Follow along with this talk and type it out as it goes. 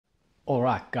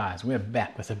Alright guys, we're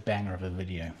back with a banger of a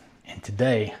video, and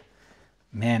today,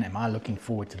 man, am I looking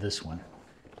forward to this one.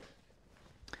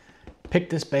 Picked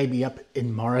this baby up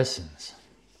in Morrisons.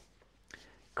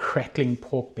 Crackling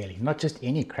pork belly, not just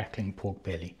any crackling pork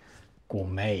belly,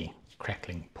 gourmet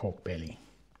crackling pork belly.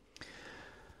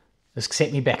 This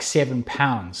set me back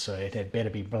 £7, so it had better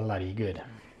be bloody good.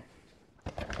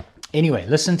 Anyway,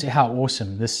 listen to how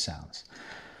awesome this sounds.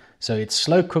 So it's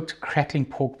slow cooked crackling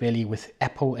pork belly with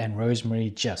apple and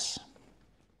rosemary juice.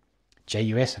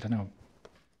 J-U-S, I don't know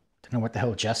what the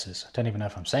hell juice is. I don't even know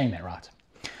if I'm saying that right.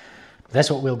 But that's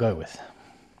what we'll go with.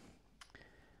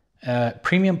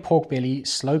 Premium pork belly,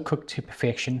 slow cooked to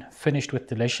perfection, finished with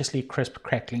deliciously crisp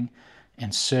crackling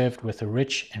and served with a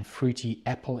rich and fruity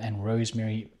apple and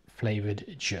rosemary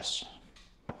flavored juice.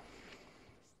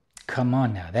 Come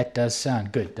on now, that does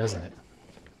sound good, doesn't it?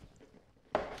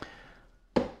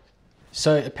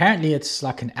 So apparently it's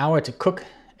like an hour to cook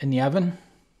in the oven.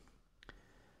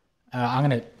 I'm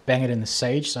going to bang it in the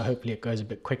sage, so hopefully it goes a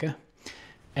bit quicker.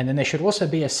 And then there should also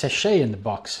be a sachet in the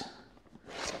box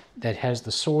that has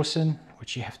the sauce in,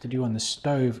 which you have to do on the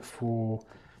stove for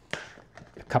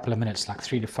a couple of minutes, like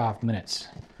 3 to 5 minutes.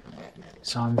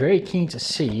 So I'm very keen to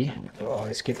see,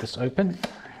 let's get this open,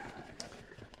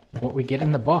 what we get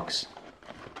in the box.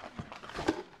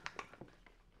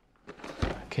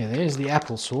 Okay, there's the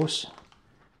applesauce.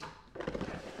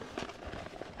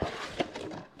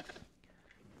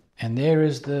 And there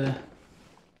is the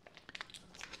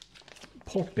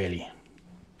pork belly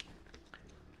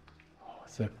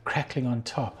with the crackling on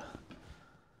top.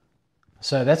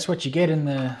 So that's what you get in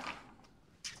the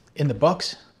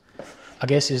box. I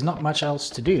guess there's not much else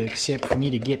to do except for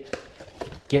me to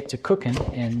get to cooking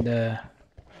and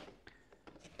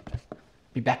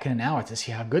be back in an hour to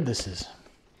see how good this is.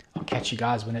 I'll catch you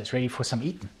guys when it's ready for some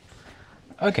eating.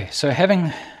 Okay, so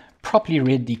having properly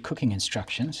read the cooking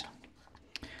instructions,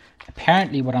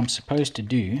 apparently what I'm supposed to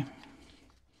do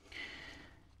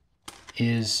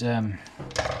is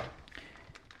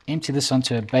empty this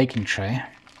onto a baking tray.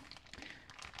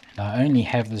 And I only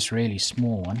have this really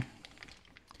small one,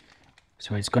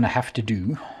 so it's going to have to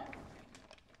do.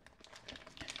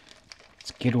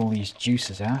 Let's get all these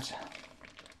juices out.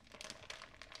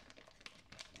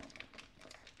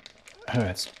 Oh,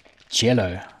 it's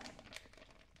jello.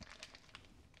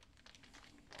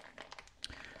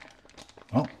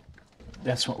 Well,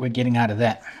 that's what we're getting out of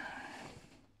that.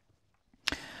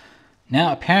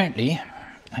 Now apparently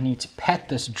I need to pat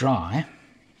this dry,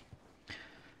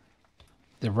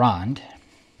 the rind,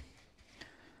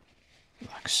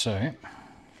 like so.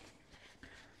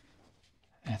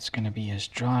 That's going to be as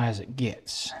dry as it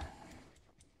gets.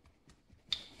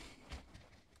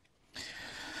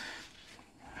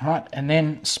 Right, and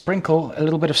then sprinkle a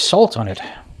little bit of salt on it.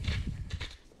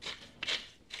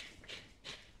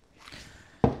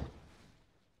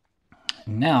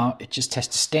 Now it just has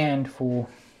to stand for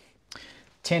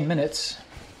 10 minutes.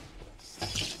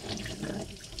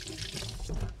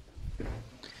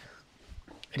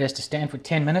 It has to stand for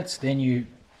 10 minutes, then you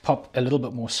pop a little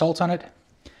bit more salt on it,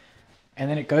 and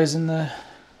then it goes in the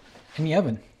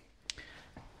oven,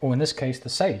 or in this case the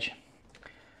sage.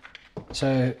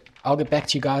 So I'll get back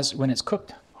to you guys when it's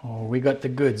cooked. Oh, we got the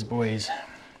goods, boys.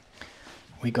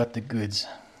 We got the goods.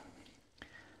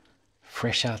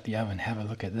 Fresh out the oven, have a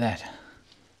look at that.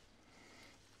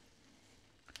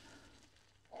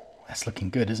 That's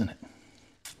looking good, isn't it?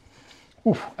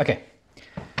 Ooh, okay.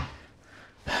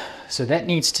 So that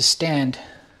needs to stand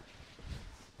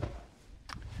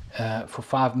for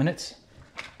 5 minutes.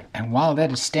 And while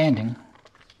that is standing,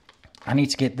 I need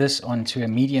to get this onto a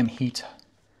medium heat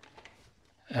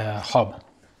hob.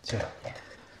 So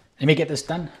let me get this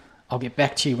done. I'll get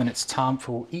back to you when it's time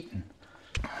for eating.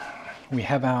 We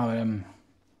have our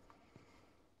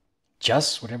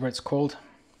juice, whatever it's called,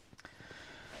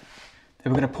 that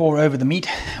we're going to pour over the meat,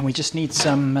 and we just need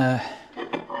some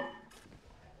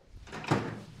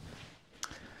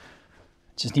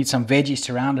veggies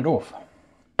to round it off.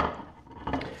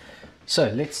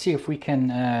 So let's see if we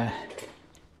can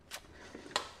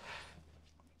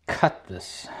cut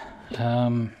this.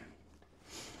 Not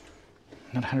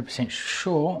 100%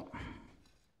 sure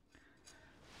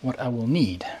what I will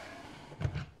need,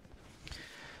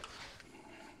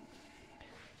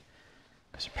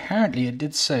 because apparently it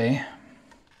did say,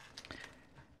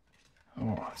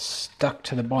 oh, it's stuck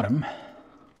to the bottom.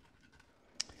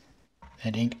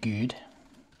 That ain't good.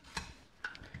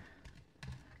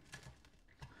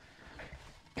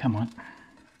 Come on.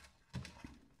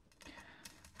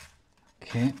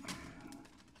 Okay.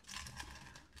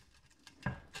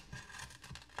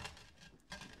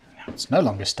 It's no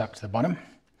longer stuck to the bottom.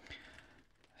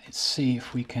 Let's see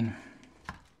if we can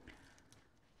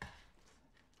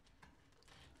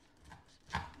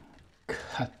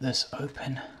cut this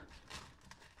open.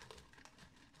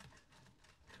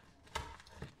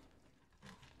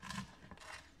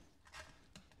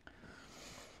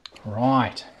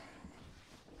 Right.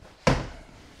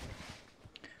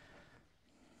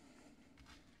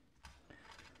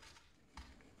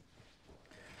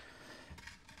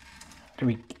 Do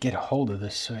we get a hold of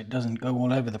this so it doesn't go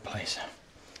all over the place?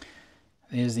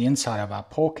 There's the inside of our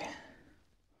pork.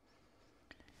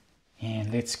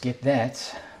 And let's get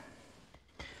that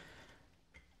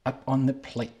up on the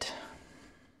plate.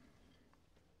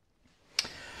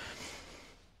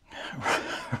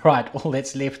 Right, all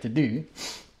that's left to do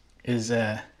is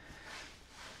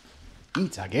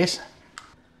eat, I guess.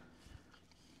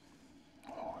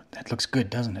 Oh, that looks good,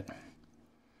 doesn't it?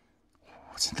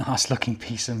 Oh, it's a nice looking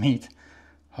piece of meat.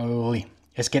 Holy,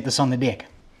 let's get this on the deck.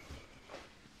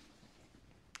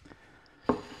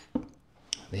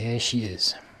 There she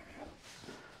is.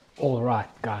 All right,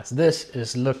 guys, this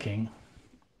is looking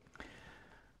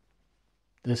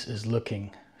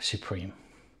supreme.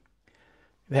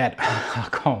 That, I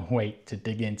can't wait to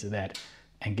dig into that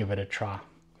and give it a try.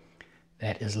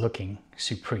 That is looking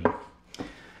supreme.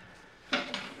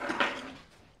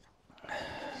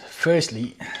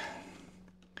 Firstly,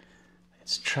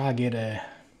 let's try get a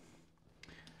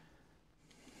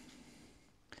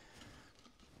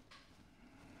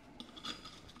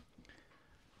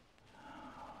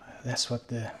that's what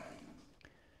the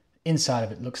inside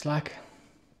of it looks like.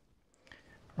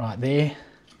 Right there.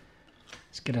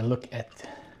 Let's get a look at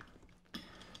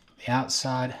the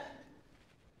outside.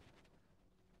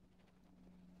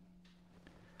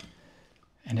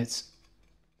 And it's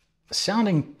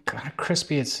sounding kind of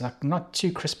crispy. It's like not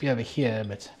too crispy over here,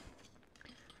 but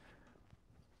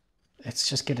let's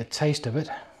just get a taste of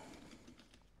it.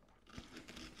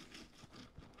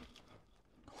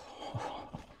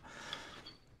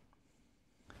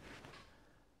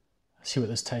 See what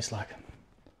this tastes like.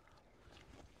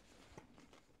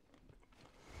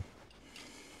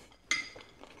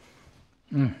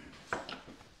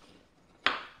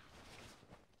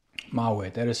 My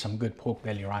word, that is some good pork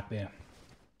belly right there.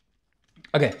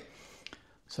 Okay,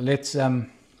 so let's get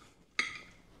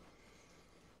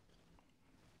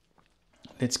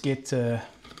let's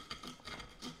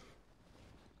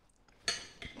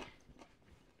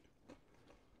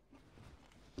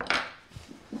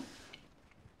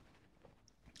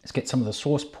get some of the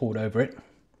sauce poured over it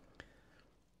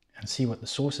and see what the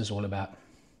sauce is all about.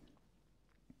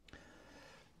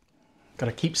 Got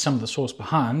to keep some of the sauce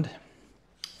behind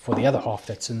for the other half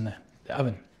that's in the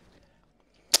oven.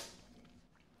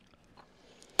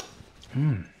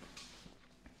 Oh,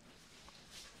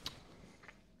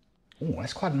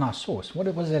 that's quite a nice sauce.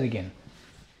 What was that again?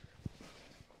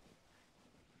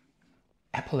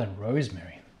 Apple and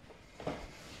rosemary.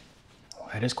 Oh,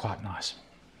 that is quite nice.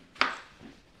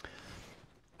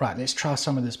 Right, let's try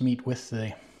some of this meat with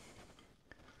the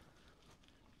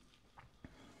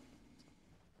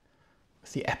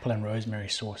apple and rosemary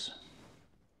sauce.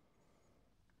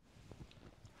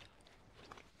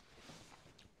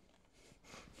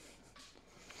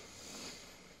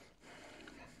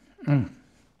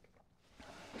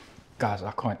 Guys,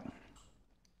 I can't,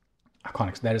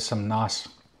 that is some nice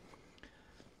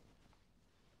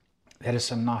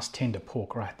tender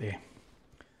pork right there.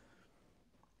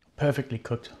 Perfectly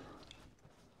cooked.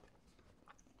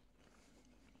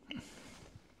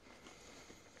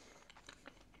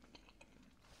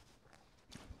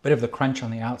 Bit of the crunch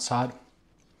on the outside.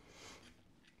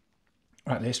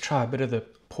 Right, let's try a bit of the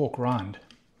pork rind.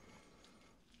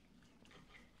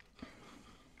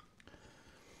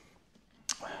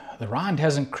 The rind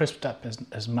hasn't crisped up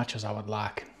as much as I would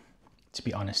like, to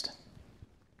be honest.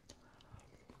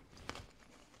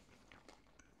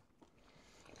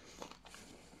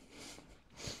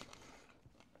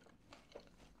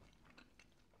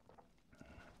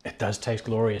 It does taste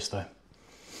glorious though.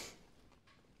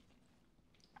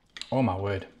 Oh my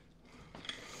word.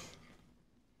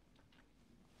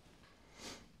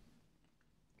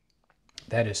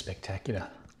 That is spectacular.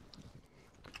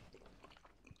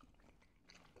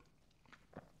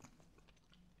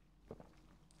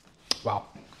 Wow.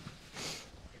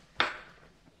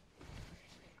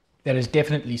 That is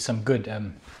definitely some good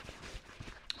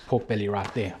pork belly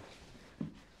right there.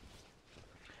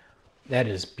 That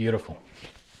is beautiful.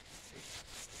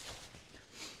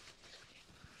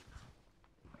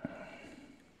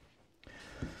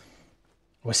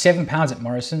 It was £7 at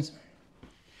Morrisons.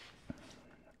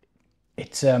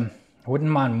 It's I wouldn't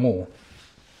mind more,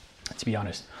 to be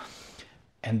honest.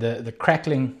 And the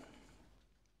crackling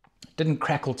didn't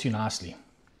crackle too nicely.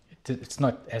 It's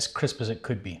not as crisp as it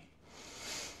could be.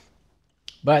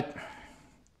 But,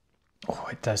 oh,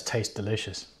 it does taste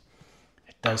delicious.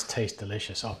 It does taste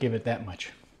delicious. I'll give it that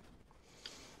much.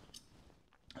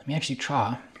 Let me actually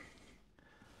try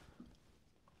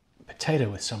potato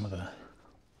with some of the...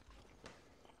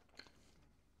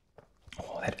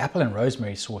 Oh, that apple and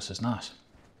rosemary sauce is nice.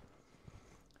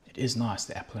 It is nice,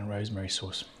 the apple and rosemary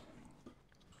sauce.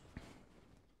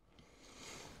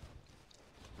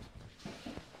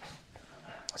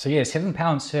 So yeah,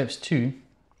 £7 serves 2.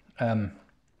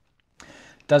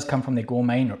 Does come from their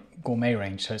gourmet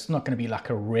range, so it's not going to be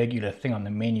like a regular thing on the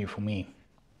menu for me.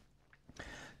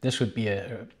 This would be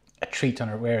a treat on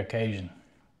a rare occasion.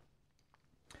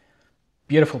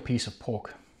 Beautiful piece of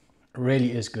pork. It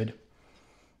really is good.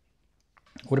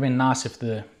 Would have been nice if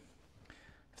the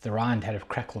rind had have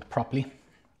crackled properly,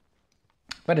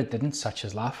 but it didn't, such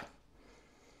is life.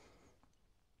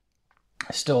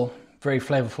 Still very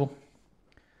flavorful.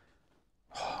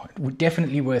 Oh,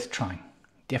 definitely worth trying.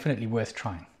 Definitely worth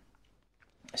trying.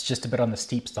 It's just a bit on the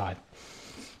steep side.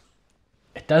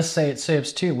 It does say it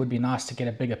serves 2. It would be nice to get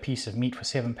a bigger piece of meat for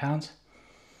 £7,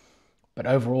 but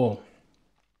overall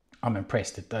I'm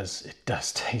impressed. It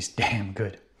does taste damn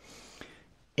good.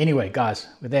 Anyway, guys,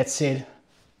 with that said,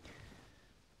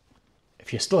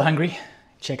 if you're still hungry,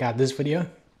 check out this video, and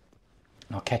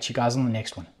I'll catch you guys on the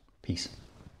next one. Peace.